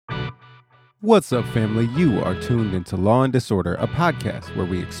What's up, family? You are tuned into Law and Disorder, a podcast where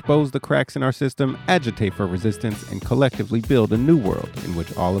we expose the cracks in our system, agitate for resistance, and collectively build a new world in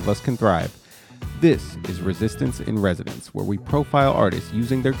which all of us can thrive. This is Resistance in Residence, where we profile artists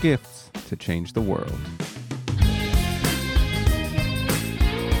using their gifts to change the world.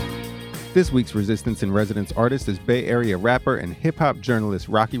 This week's Resistance in Residence artist is Bay Area rapper and hip-hop journalist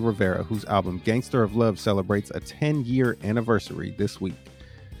Rocky Rivera, whose album Gangster of Love celebrates a 10-year anniversary this week.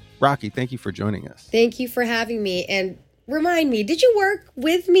 Rocky, thank you for joining us. Thank you for having me. And remind me, did you work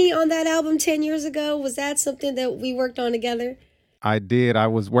with me on that album 10 years ago? Was that something that we worked on together? I did. I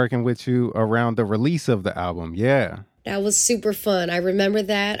was working with you around the release of the album. Yeah. That was super fun. I remember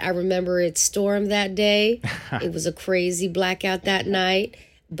that. I remember it stormed that day. It was a crazy blackout that night,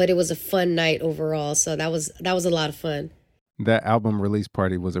 but it was a fun night overall. So that was a lot of fun. That album release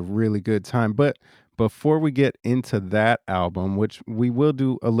party was a really good time. But before we get into that album, which we will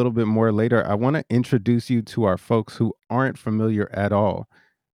do a little bit more later, I want to introduce you to our folks who aren't familiar at all.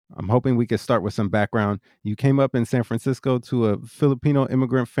 I'm hoping we could start with some background. You came up in San Francisco to a Filipino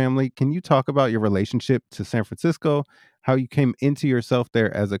immigrant family. Can you talk about your relationship to San Francisco, how you came into yourself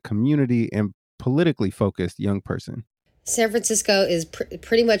there as a community and politically focused young person? San Francisco is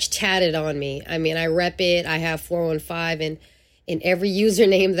pretty much tatted on me. I mean, I rep it. I have 415 and in every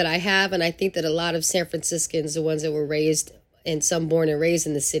username that I have. And I think that a lot of San Franciscans, the ones that were raised and some born and raised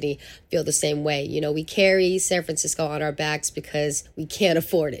in the city, feel the same way. You know, we carry San Francisco on our backs because we can't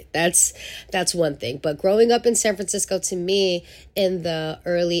afford it. That's one thing. But growing up in San Francisco, to me, in the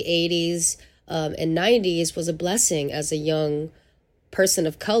early 80s and 90s was a blessing as a young person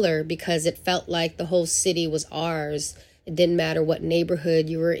of color, because it felt like the whole city was ours. It didn't matter what neighborhood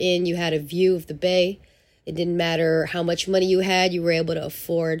you were in. You had a view of the bay. It didn't matter how much money you had. You were able to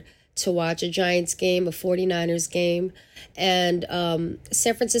afford to watch a Giants game, a 49ers game. And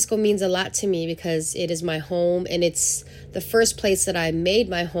San Francisco means a lot to me because it is my home, and it's the first place that I made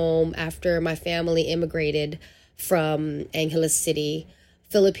my home after my family immigrated from Angeles City,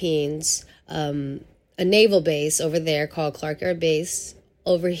 Philippines, a naval base over there called Clark Air Base,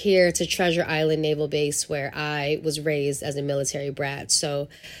 over here to Treasure Island Naval Base, where I was raised as a military brat. So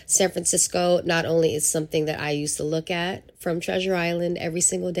San Francisco not only is something that I used to look at from Treasure Island every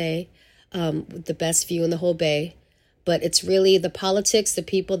single day, with the best view in the whole bay, but it's really the politics, the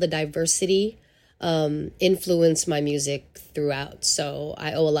people, the diversity influence my music throughout. So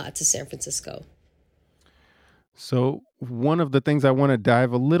I owe a lot to San Francisco. So one of the things I want to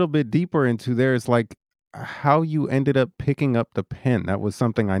dive a little bit deeper into there is like how you ended up picking up the pen. That was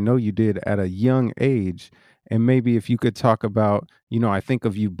something I know you did at a young age. And maybe if you could talk about, I think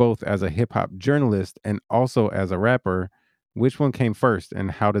of you both as a hip hop journalist and also as a rapper. Which one came first,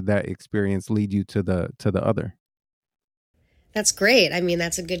 and how did that experience lead you to the other? That's great. I mean,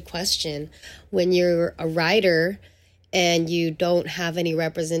 that's a good question. When you're a writer and you don't have any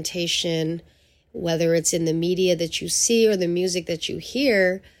representation, whether it's in the media that you see or the music that you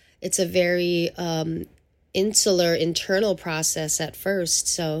hear, it's a very insular internal process at first.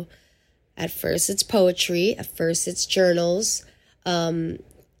 So at first it's poetry, at first it's journals,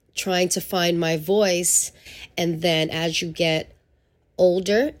 trying to find my voice. And then as you get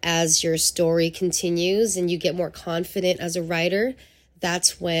older, as your story continues and you get more confident as a writer,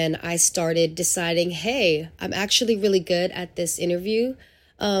 that's when I started deciding, hey, I'm actually really good at this interview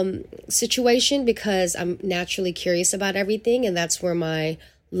situation because I'm naturally curious about everything. And that's where my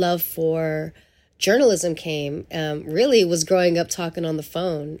love for journalism came. Really was growing up talking on the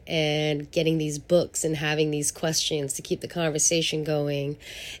phone and getting these books and having these questions to keep the conversation going.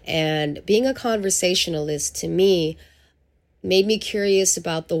 And being a conversationalist, to me, made me curious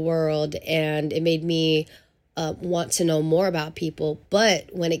about the world, and it made me want to know more about people. But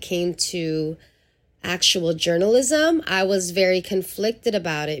when it came to actual journalism, I was very conflicted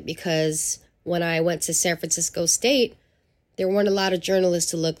about it because when I went to San Francisco State, there weren't a lot of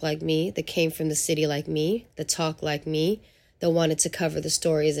journalists who looked like me, that came from the city like me, that talked like me, that wanted to cover the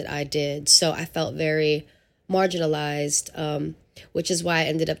stories that I did. So I felt very marginalized, which is why I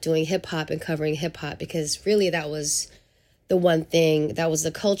ended up doing hip hop and covering hip hop, because really that was the one thing, that was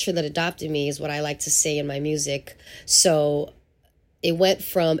the culture that adopted me, is what I like to say in my music. So it went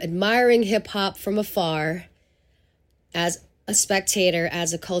from admiring hip hop from afar as a spectator,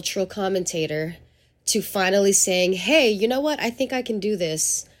 as a cultural commentator, to finally saying, hey, you know what? I think I can do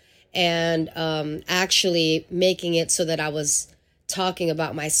this. And actually making it so that I was talking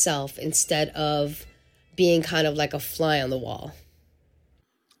about myself instead of being kind of like a fly on the wall.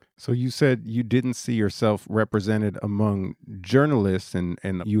 So you said you didn't see yourself represented among journalists, and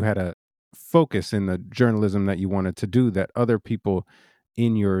you had a focus in the journalism that you wanted to do that other people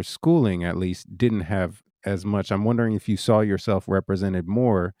in your schooling at least didn't have as much. I'm wondering if you saw yourself represented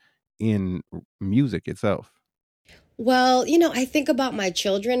more in music itself. Well, I think about my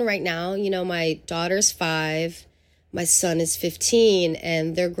children right now. My daughter's 5, my son is 15,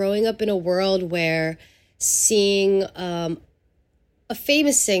 and they're growing up in a world where seeing a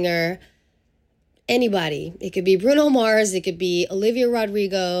famous singer, anybody, it could be Bruno Mars, it could be Olivia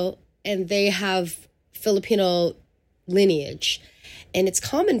Rodrigo, and they have Filipino lineage. And it's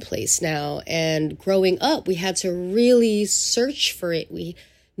commonplace now. And growing up, we had to really search for it. We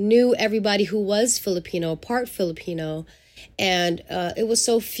knew everybody who was Filipino, part Filipino. And it was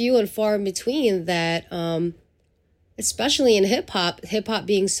so few and far in between that, especially in hip hop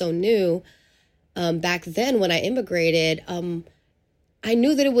being so new, back then when I immigrated, I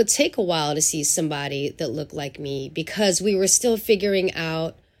knew that it would take a while to see somebody that looked like me because we were still figuring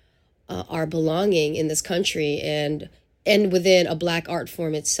out our belonging in this country and within a black art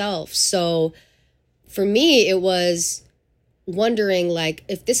form itself. So for me, it was wondering, like,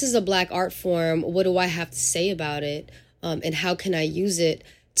 if this is a black art form, what do I have to say about it? And how can I use it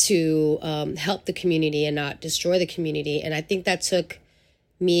to help the community and not destroy the community? And I think that took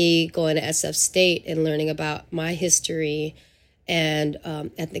me going to SF State and learning about my history and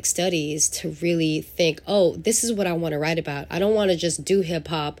ethnic studies to really think, oh, this is what I want to write about. I don't want to just do hip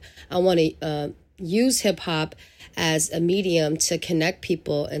hop. I want to use hip hop as a medium to connect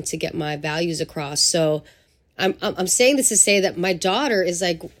people and to get my values across. So I'm saying this to say that my daughter is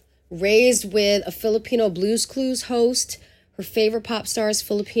like raised with a Filipino Blues Clues host. Her favorite pop star is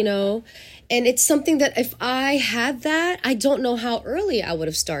Filipino. And it's something that if I had that, I don't know how early I would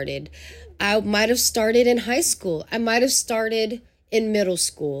have started. I might have started in high school. I might have started in middle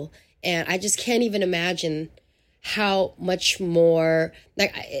school. And I just can't even imagine how much more,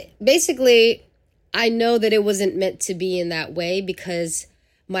 like, basically, I know that it wasn't meant to be in that way because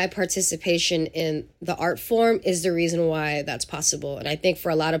my participation in the art form is the reason why that's possible. And I think for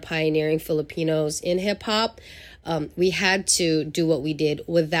a lot of pioneering Filipinos in hip hop, we had to do what we did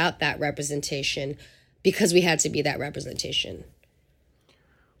without that representation because we had to be that representation.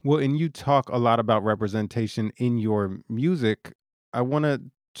 Well, and you talk a lot about representation in your music. I want to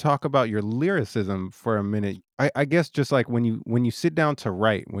talk about your lyricism for a minute. I guess just like when you sit down to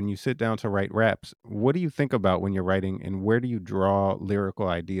write, when you sit down to write raps, what do you think about when you're writing, and where do you draw lyrical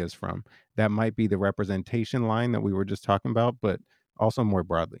ideas from? That might be the representation line that we were just talking about, but also more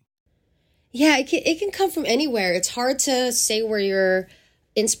broadly. Yeah, it can come from anywhere. It's hard to say where your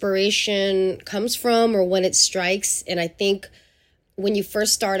inspiration comes from or when it strikes. And I think when you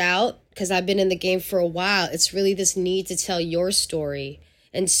first start out, because I've been in the game for a while, it's really this need to tell your story.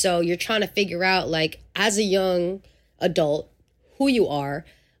 And so you're trying to figure out, like, as a young adult, who you are,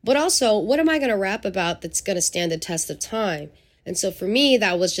 but also what am I going to rap about that's going to stand the test of time? And so for me,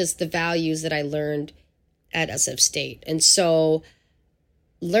 that was just the values that I learned at SF State. And so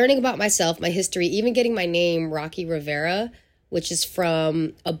learning about myself, my history, even getting my name, Rocky Rivera, which is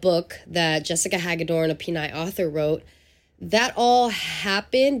from a book that Jessica Hagedorn, a Pinay author, wrote, that all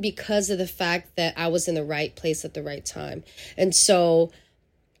happened because of the fact that I was in the right place at the right time. And so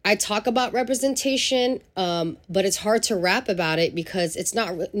I talk about representation, but it's hard to rap about it because it's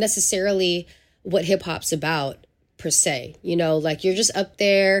not necessarily what hip hop's about per se. Like, you're just up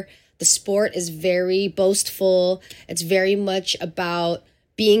there. The sport is very boastful. It's very much about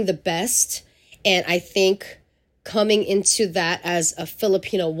being the best. And I think coming into that as a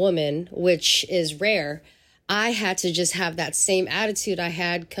Filipino woman, which is rare, I had to just have that same attitude I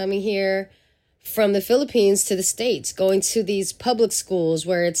had coming here from the Philippines to the States, going to these public schools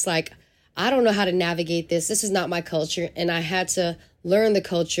where it's like, I don't know how to navigate this. This is not my culture. And I had to learn the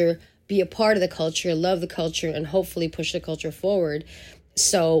culture, be a part of the culture, love the culture, and hopefully push the culture forward.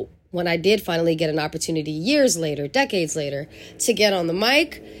 So when I did finally get an opportunity years later, decades later, to get on the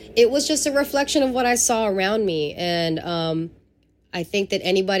mic, it was just a reflection of what I saw around me. And I think that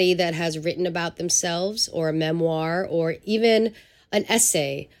anybody that has written about themselves or a memoir or even an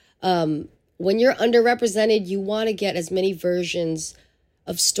essay, when you're underrepresented, you want to get as many versions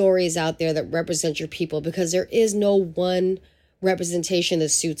of stories out there that represent your people because there is no one representation that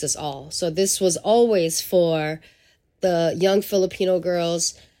suits us all. So this was always for the young Filipino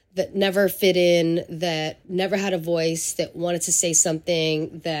girls that never fit in, that never had a voice, that wanted to say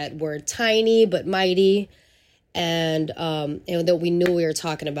something, that were tiny but mighty, and that we knew we were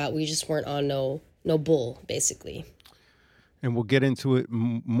talking about. We just weren't on no bull, basically. And we'll get into it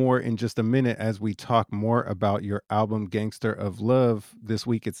more in just a minute as we talk more about your album, Gangster of Love. This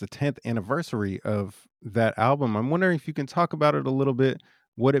week, it's the 10th anniversary of that album. I'm wondering if you can talk about it a little bit.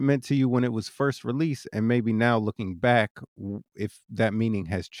 what it meant to you when it was first released, and maybe now looking back, if that meaning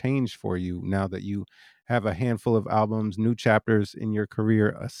has changed for you now that you have a handful of albums, new chapters in your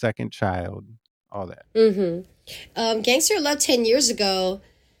career, a second child, all that. Mm-hmm. Gangster Love 10 years ago,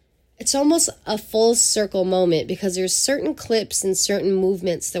 it's almost a full circle moment because there's certain clips and certain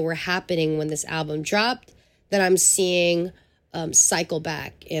movements that were happening when this album dropped that I'm seeing cycle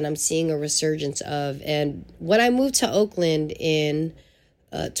back, and I'm seeing a resurgence of. And when I moved to Oakland in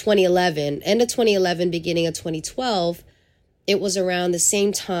 2011, end of 2011, beginning of 2012, it was around the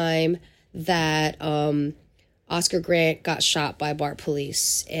same time that Oscar Grant got shot by BART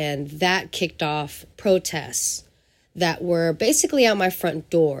police, and that kicked off protests that were basically out my front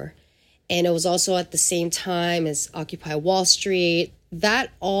door. And it was also at the same time as Occupy Wall Street. That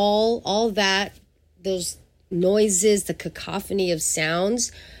all that, those noises, the cacophony of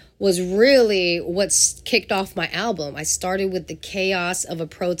sounds was really what's kicked off my album. I started with the chaos of a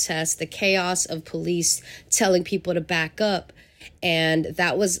protest, the chaos of police telling people to back up. And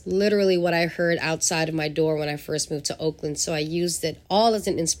that was literally what I heard outside of my door when I first moved to Oakland. So I used it all as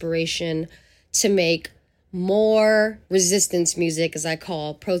an inspiration to make more resistance music, as I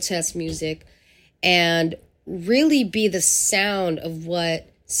call protest music, and really be the sound of what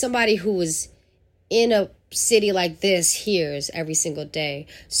somebody who was in a city like this hears every single day.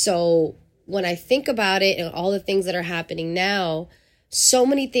 So when I think about it and all the things that are happening now, so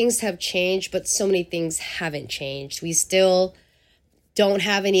many things have changed, but so many things haven't changed. We still don't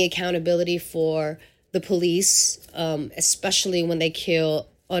have any accountability for the police, especially when they kill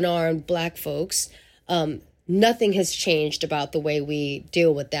unarmed Black folks. Nothing has changed about the way we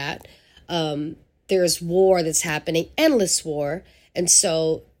deal with that. There's war that's happening, endless war. And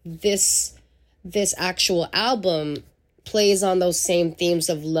so this actual album plays on those same themes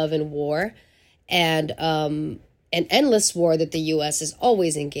of love and war, and an endless war that the U.S. is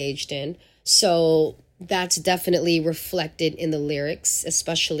always engaged in. So that's definitely reflected in the lyrics,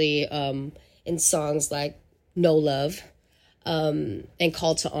 especially in songs like No Love and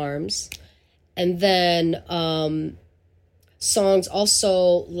Call to Arms. And then songs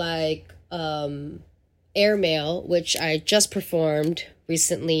also like Airmail, which I just performed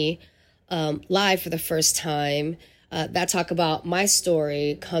recently live for the first time, that talk about my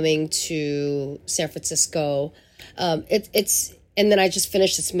story coming to San Francisco. It's and then I just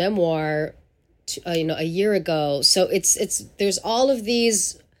finished this memoir, a year ago. So it's there's all of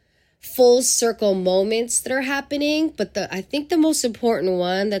these full circle moments that are happening, but I think the most important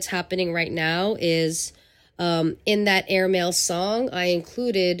one that's happening right now is in that Airmail song, I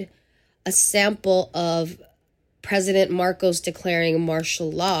included a sample of President Marcos declaring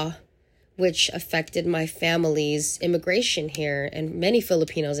martial law, which affected my family's immigration here and many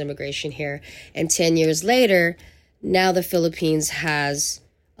Filipinos' immigration here. And 10 years later, now the Philippines has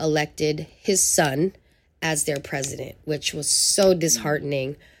elected his son as their president, which was so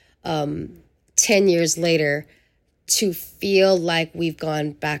disheartening. 10 years later, to feel like we've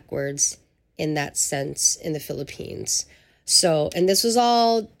gone backwards in that sense in the Philippines. So, and this was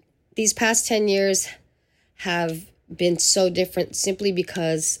all, these past 10 years have been so different simply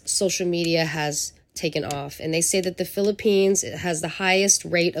because social media has taken off. And they say that the Philippines has the highest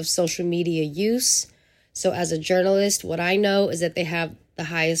rate of social media use. So as a journalist, what I know is that they have the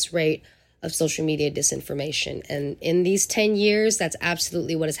highest rate of social media disinformation. And in these 10 years, that's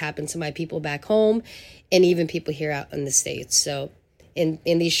absolutely what has happened to my people back home and even people here out in the States. So in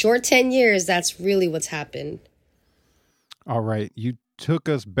these short 10 years, that's really what's happened. All right. You took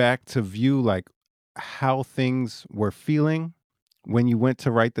us back to view like how things were feeling when you went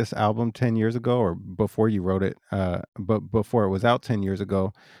to write this album 10 years ago or before you wrote it, but before it was out 10 years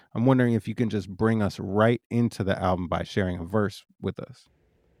ago. I'm wondering if you can just bring us right into the album by sharing a verse with us.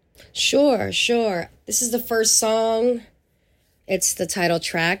 Sure. This is the first song. It's the title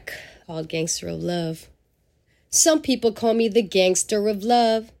track called Gangster of Love. Some people call me the gangster of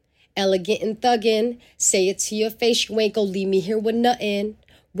love. Elegant and thuggin'. Say it to your face, you ain't gon' leave me here with nothing.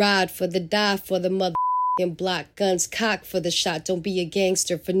 Ride for the die for the motherfucking block. Guns cock for the shot. Don't be a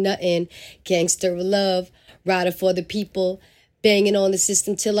gangster for nothing. Gangster of love. Rider for the people. Banging on the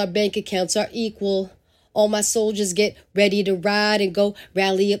system till our bank accounts are equal. All my soldiers get ready to ride and go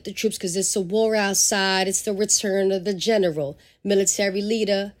rally up the troops because it's a war outside. It's the return of the general, military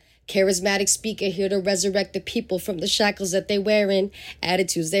leader, charismatic speaker here to resurrect the people from the shackles that they wearing,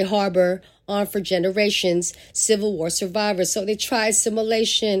 attitudes they harbor, on for generations, Civil War survivors. So they try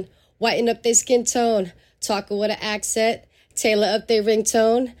assimilation, whiten up their skin tone, talking with an accent, tailor up their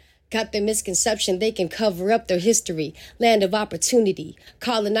ringtone. Got their misconception they can cover up their history. Land of opportunity,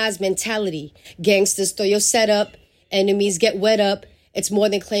 colonized mentality. Gangsters throw your setup, enemies get wet up. It's more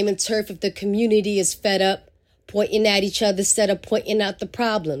than claiming turf if the community is fed up, pointing at each other instead of pointing out the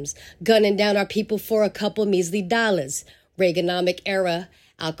problems, gunning down our people for a couple measly dollars. Reaganomic era,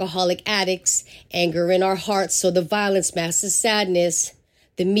 alcoholic addicts, anger in our hearts, so the violence masks sadness.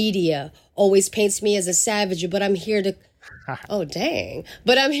 The media always paints me as a savage, but I'm here to oh, dang.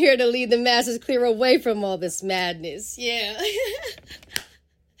 But I'm here to lead the masses clear away from all this madness. Yeah.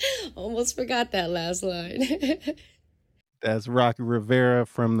 Almost forgot that last line. That's Rocky Rivera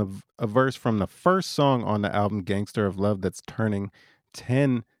from a verse from the first song on the album Gangster of Love that's turning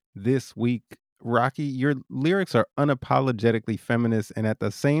 10 this week. Rocky, your lyrics are unapologetically feminist and at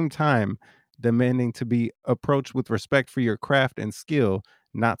the same time demanding to be approached with respect for your craft and skill,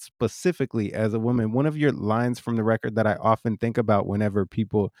 not specifically as a woman. One of your lines from the record that I often think about whenever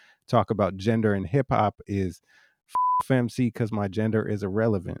people talk about gender in hip hop is MC because my gender is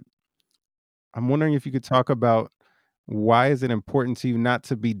irrelevant. I'm wondering if you could talk about why is it important to you not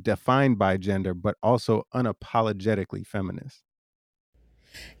to be defined by gender, but also unapologetically feminist?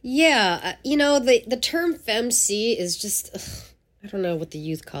 Yeah, the term femc is just, I don't know what the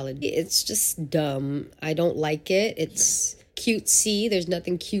youth call it. It's just dumb. I don't like it. It's cutesy. There's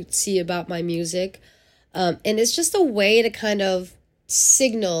nothing cutesy about my music. And it's just a way to kind of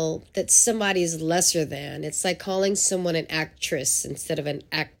signal that somebody is lesser than. It's like calling someone an actress instead of an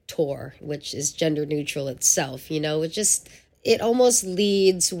actor, which is gender neutral itself. It almost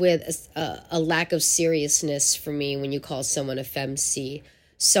leads with a lack of seriousness for me when you call someone a femc.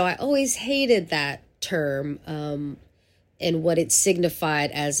 So I always hated that term, and what it signified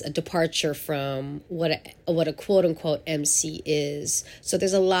as a departure from what a quote unquote MC is. So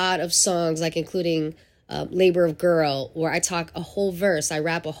there's a lot of songs, like including Labor of Girl, where I talk a whole verse, I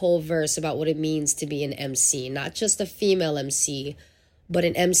rap a whole verse about what it means to be an MC, not just a female MC, but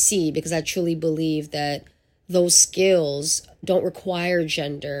an MC, because I truly believe that those skills don't require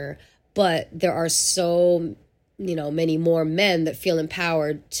gender, but there are so many more men that feel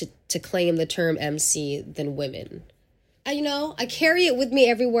empowered to claim the term MC than women. I carry it with me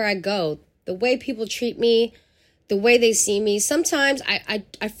everywhere I go. The way people treat me, the way they see me. Sometimes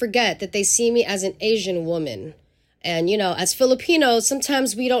I forget that they see me as an Asian woman. And, as Filipinos,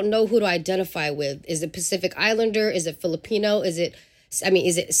 sometimes we don't know who to identify with. Is it Pacific Islander? Is it Filipino? Is it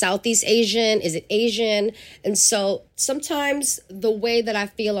Southeast Asian? Is it Asian? And so sometimes the way that I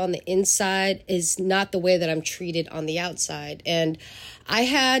feel on the inside is not the way that I'm treated on the outside. And I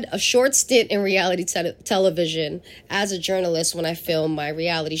had a short stint in reality television as a journalist when I filmed my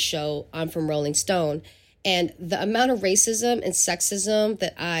reality show, I'm from Rolling Stone. And the amount of racism and sexism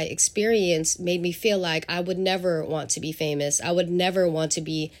that I experienced made me feel like I would never want to be famous. I would never want to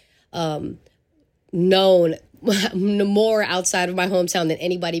be known more outside of my hometown than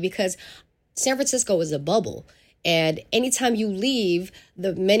anybody, because San Francisco is a bubble. And anytime you leave,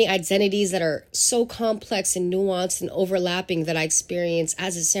 the many identities that are so complex and nuanced and overlapping that I experience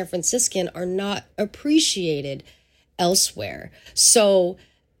as a San Franciscan are not appreciated elsewhere. So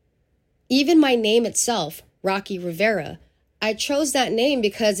even my name itself, Rocky Rivera, I chose that name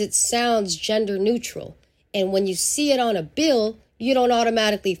because it sounds gender neutral. And when you see it on a bill, you don't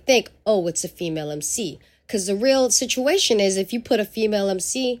automatically think, oh, it's a female MC. Because the real situation is, if you put a female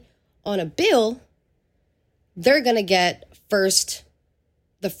MC on a bill, they're going to get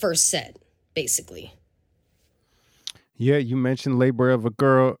the first set, basically. Yeah, you mentioned Labor of a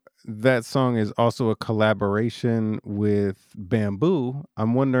Girl. That song is also a collaboration with Bamboo.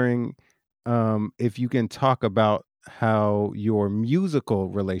 I'm wondering if you can talk about how your musical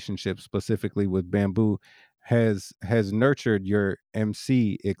relationship, specifically with Bamboo, has nurtured your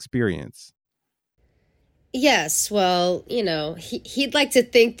MC experience. Yes, well, he'd like to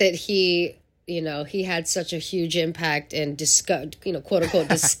think that he had such a huge impact and quote unquote,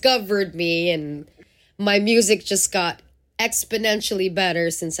 discovered me, and my music just got exponentially better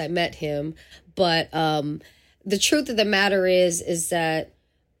since I met him. But the truth of the matter is that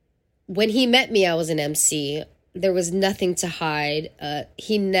when he met me, I was an MC. There was nothing to hide.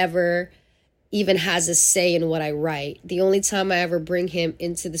 He never even has a say in what I write. The only time I ever bring him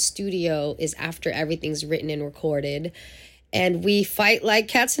into the studio is after everything's written and recorded. And we fight like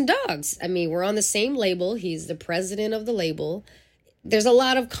cats and dogs. I mean, we're on the same label. He's the president of the label. There's a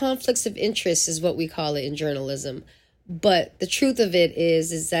lot of conflicts of interest, is what we call it in journalism. But the truth of it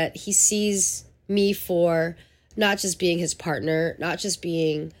is that he sees me for not just being his partner, not just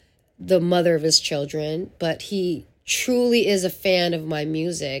being the mother of his children, but he truly is a fan of my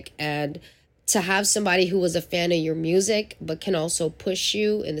music. And to have somebody who was a fan of your music, but can also push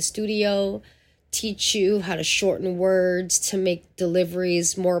you in the studio, teach you how to shorten words to make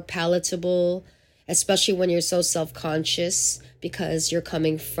deliveries more palatable, especially when you're so self-conscious because you're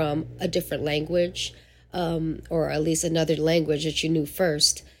coming from a different language, or at least another language that you knew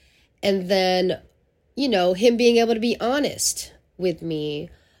first. And then, him being able to be honest with me.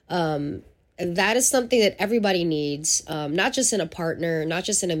 And that is something that everybody needs, not just in a partner, not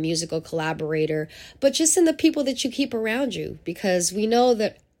just in a musical collaborator, but just in the people that you keep around you. Because we know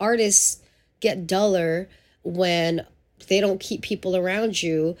that artists get duller when they don't keep people around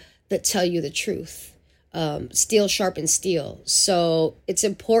you that tell you the truth. Steel sharpens steel. So it's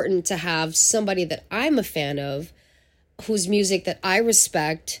important to have somebody that I'm a fan of, whose music that I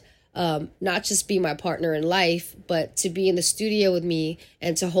respect, not just be my partner in life, but to be in the studio with me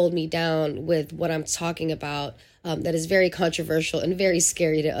and to hold me down with what I'm talking about, that is very controversial and very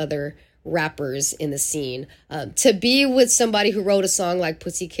scary to other rappers in the scene. To be with somebody who wrote a song like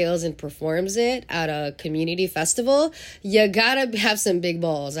Pussy Kills and performs it at a community festival, you gotta have some big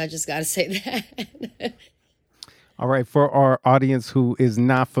balls. I just gotta say that. All right, for our audience who is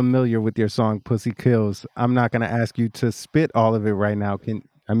not familiar with your song Pussy Kills, I'm not going to ask you to spit all of it right now.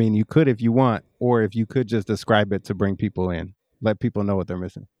 You could if you want, or if you could just describe it to bring people in. Let people know what they're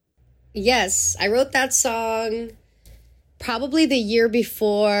missing. Yes, I wrote that song probably the year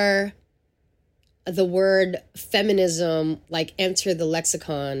before the word feminism like entered the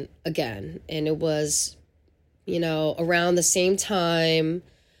lexicon again, and it was around the same time,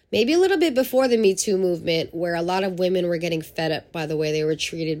 maybe a little bit before the Me Too movement, where a lot of women were getting fed up by the way they were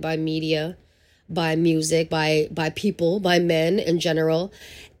treated by media, by music, by people, by men in general.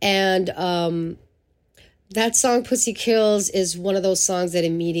 And that song Pussy Kills is one of those songs that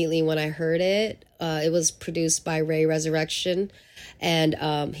immediately when I heard it, it was produced by Ray Resurrection, and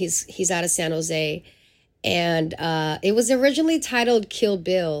he's out of San Jose, and it was originally titled Kill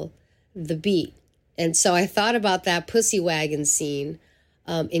Bill, the beat. And so I thought about that pussy wagon scene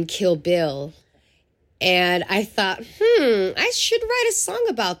in Kill Bill, and I thought, I should write a song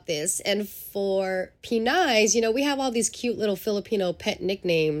about this. And for Pinay's, we have all these cute little Filipino pet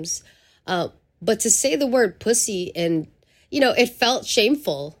nicknames, but to say the word pussy, and it felt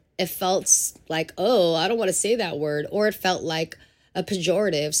shameful. It felt like, oh, I don't want to say that word. Or it felt like a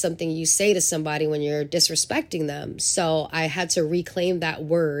pejorative, something you say to somebody when you're disrespecting them. So I had to reclaim that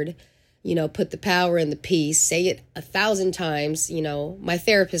word, put the power in the piece, say it 1,000 times. My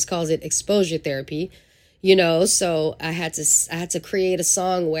therapist calls it exposure therapy, so I had to create a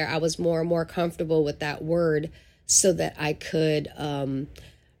song where I was more and more comfortable with that word so that I could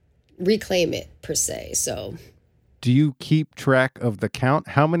reclaim it per se. So Do you keep track of the count?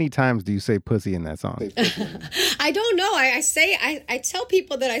 How many times do you say pussy in that song? I don't know. I tell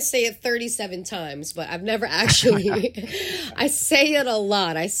people that I say it 37 times, but I've never actually, I say it a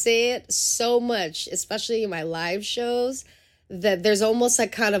lot. I say it so much, especially in my live shows, that there's almost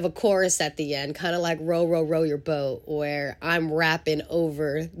like kind of a chorus at the end, kind of like row, row, row your boat, where I'm rapping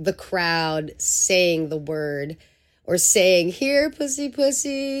over the crowd saying the word or saying, here, pussy,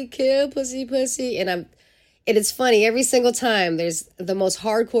 pussy, kill, pussy, pussy. And it's funny, every single time there's the most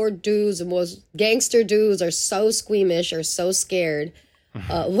hardcore dudes, the most gangster dudes are so squeamish or so scared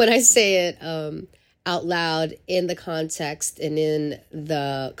when I say it out loud in the context and in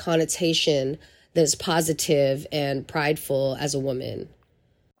the connotation that's positive and prideful as a woman.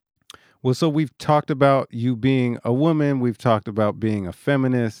 Well, so we've talked about you being a woman, we've talked about being a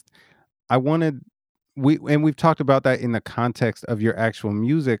feminist. I wanted we've talked about that in the context of your actual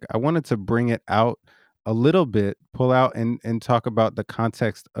music. I wanted to bring it out a little bit, pull out and talk about the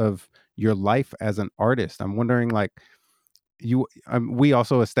context of your life as an artist. I'm wondering, like, we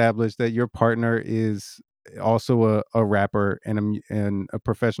also established that your partner is also a rapper and and a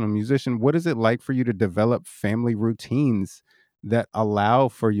professional musician. What is it like for you to develop family routines that allow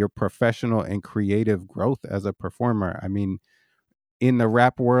for your professional and creative growth as a performer? I mean, in the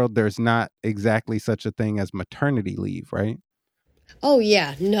rap world, there's not exactly such a thing as maternity leave, right? Oh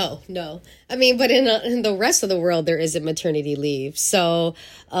yeah, no, no. I mean, but in the rest of the world, there isn't maternity leave. So,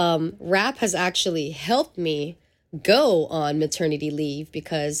 rap has actually helped me go on maternity leave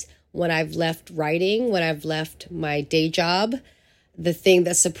because when I've left writing, when I've left my day job, the thing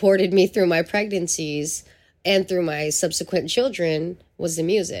that supported me through my pregnancies and through my subsequent children was the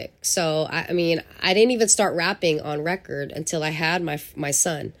music. So, I mean, I didn't even start rapping on record until I had my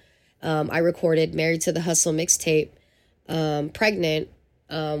son. I recorded "Married to the Hustle" mixtape pregnant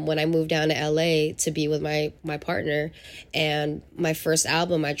when I moved down to LA to be with my partner. And my first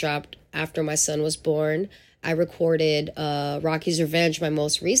album I dropped after my son was born. I recorded Rocky's Revenge, my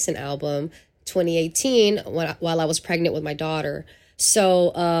most recent album, 2018, while I was pregnant with my daughter.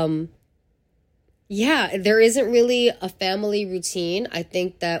 So, Yeah, there isn't really a family routine. I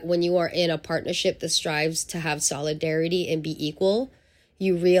think that when you are in a partnership that strives to have solidarity and be equal,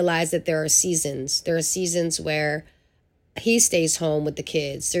 you realize that there are seasons. There are seasons where he stays home with the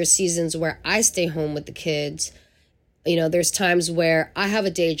kids. There are seasons where I stay home with the kids. You know, there's times where I have a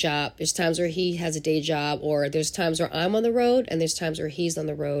day job, there's times where he has a day job, or there's times where I'm on the road and there's times where he's on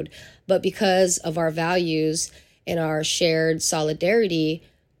the road. But because of our values and our shared solidarity,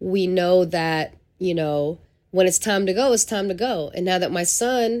 we know that, when it's time to go, it's time to go. And now that my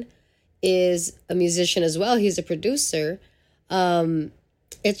son is a musician as well, he's a producer,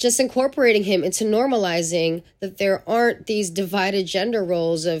 it's just incorporating him into normalizing that there aren't these divided gender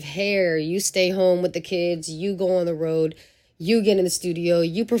roles of, hey, you stay home with the kids, you go on the road, you get in the studio,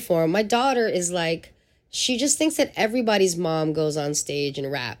 you perform. My daughter is like, she just thinks that everybody's mom goes on stage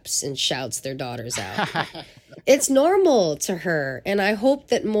and raps and shouts their daughters out. It's normal to her. And I hope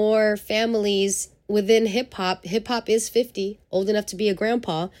that more families within hip hop is 50, old enough to be a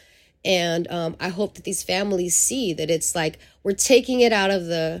grandpa, and I hope that these families see that it's like we're taking it out of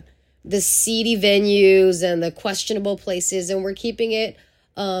the seedy venues and the questionable places, and we're keeping it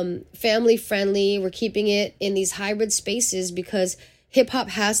family friendly. We're keeping it in these hybrid spaces because hip hop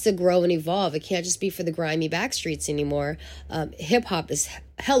has to grow and evolve. It can't just be for the grimy back streets anymore. Hip hop is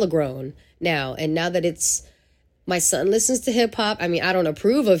hella grown now, and now that it's my son listens to hip hop. I mean, I don't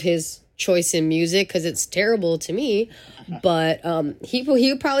approve of his choice in music because it's terrible to me, but he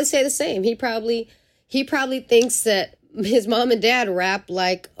would probably say the same. He probably thinks that his mom and dad rap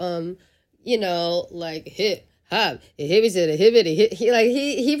like like hip hop, hibbity hibbity.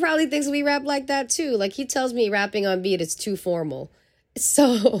 He probably thinks we rap like that too. Like he tells me rapping on beat is too formal.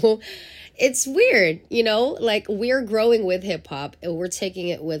 So it's weird, like we're growing with hip hop and we're taking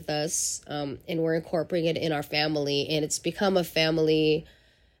it with us, and we're incorporating it in our family, and it's become a family.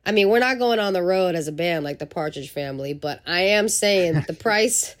 I mean, we're not going on the road as a band like the Partridge Family, but I am saying the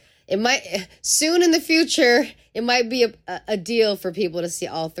price, it might, soon in the future, it might be a deal for people to see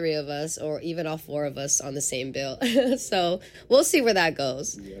all three of us or even all four of us on the same bill. So we'll see where that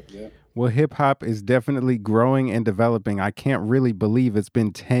goes. Yep. Well, hip hop is definitely growing and developing. I can't really believe it's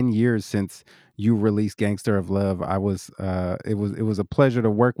been 10 years since you released Gangster of Love. It was a pleasure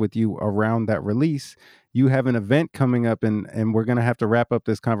to work with you around that release. You have an event coming up, and we're going to have to wrap up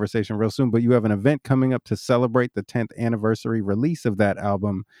this conversation real soon, but you have an event coming up to celebrate the 10th anniversary release of that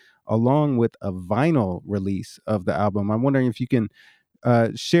album along with a vinyl release of the album. I'm wondering if you can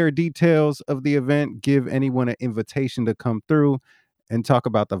share details of the event, give anyone an invitation to come through and talk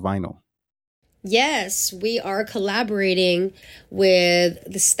about the vinyl. Yes, we are collaborating with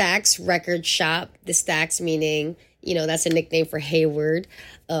the Stax Record Shop. The Stax meaning, that's a nickname for Hayward.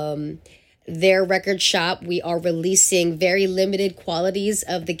 Their record shop, we are releasing very limited qualities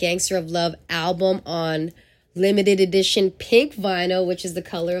of the Gangster of Love album on limited edition pink vinyl, which is the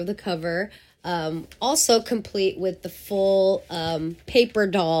color of the cover. Also complete with the full paper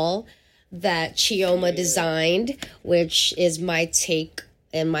doll that Chioma designed, which is my take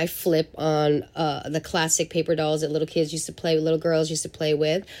and my flip on the classic paper dolls that little girls used to play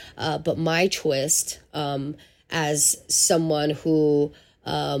with. But my twist, as someone who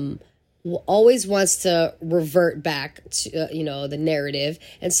always wants to revert back to, the narrative.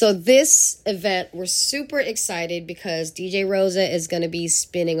 And so this event, we're super excited because DJ Rosa is going to be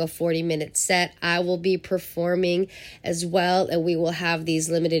spinning a 40-minute set. I will be performing as well, and we will have these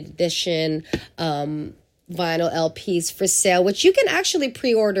limited edition vinyl LPs for sale, which you can actually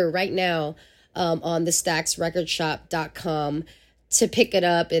pre-order right now on the staxrecordshop.com to pick it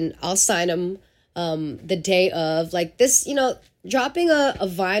up, and I'll sign them the day of. Like this, dropping a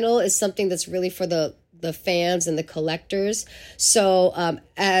vinyl is something that's really for the fans and the collectors. So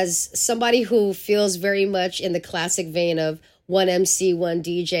as somebody who feels very much in the classic vein of one MC, one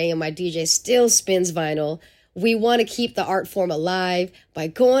DJ, and my DJ still spins vinyl, we want to keep the art form alive by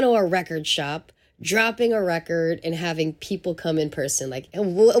going to a record shop, dropping a record, and having people come in person. Like,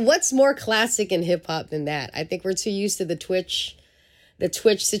 and what's more classic in hip hop than that? I think we're too used to the Twitch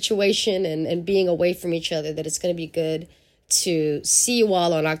situation and being away from each other, that it's going to be good to see you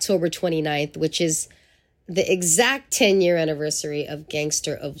all on October 29th, which is the exact 10-year anniversary of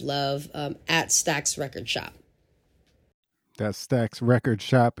Gangster of Love at Stax Record Shop. That's Stax Record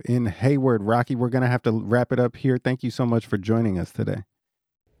Shop in Hayward. Rocky, we're going to have to wrap it up here. Thank you so much for joining us today.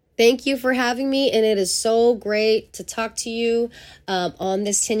 Thank you for having me, and it is so great to talk to you on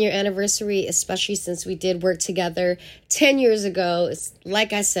this 10-year anniversary, especially since we did work together 10 years ago. It's,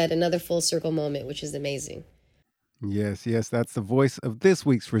 like I said, another full circle moment, which is amazing. Yes, yes, that's the voice of this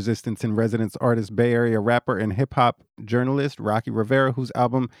week's Resistance in Residence artist, Bay Area rapper and hip hop journalist Rocky Rivera, whose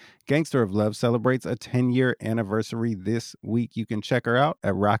album Gangster of Love celebrates a 10-year anniversary this week. You can check her out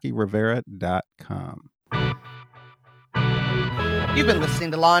at rockyrivera.com. You've been listening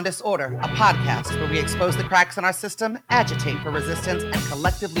to Law and Disorder, a podcast where we expose the cracks in our system, agitate for resistance, and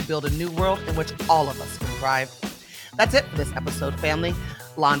collectively build a new world in which all of us can thrive. That's it for this episode, family.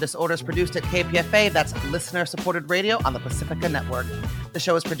 Law and Disorder is produced at KPFA, that's listener-supported radio on the Pacifica Network. The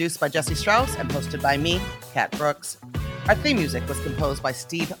show is produced by Jesse Strauss and hosted by me, Kat Brooks. Our theme music was composed by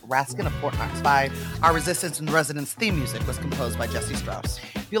Steve Raskin of Fort Knox 5. Our Resistance in Residence theme music was composed by Jesse Strauss.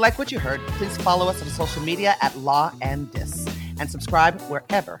 If you like what you heard, please follow us on social media at Law and Dis, and subscribe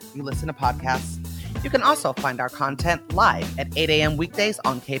wherever you listen to podcasts. You can also find our content live at 8 a.m. weekdays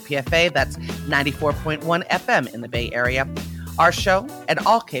on KPFA, that's 94.1 FM in the Bay Area. Our show and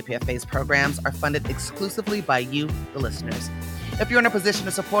all KPFA's programs are funded exclusively by you, the listeners. If you're in a position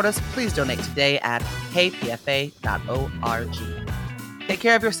to support us, please donate today at kpfa.org. Take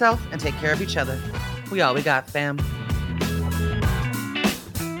care of yourself and take care of each other. We all we got, fam.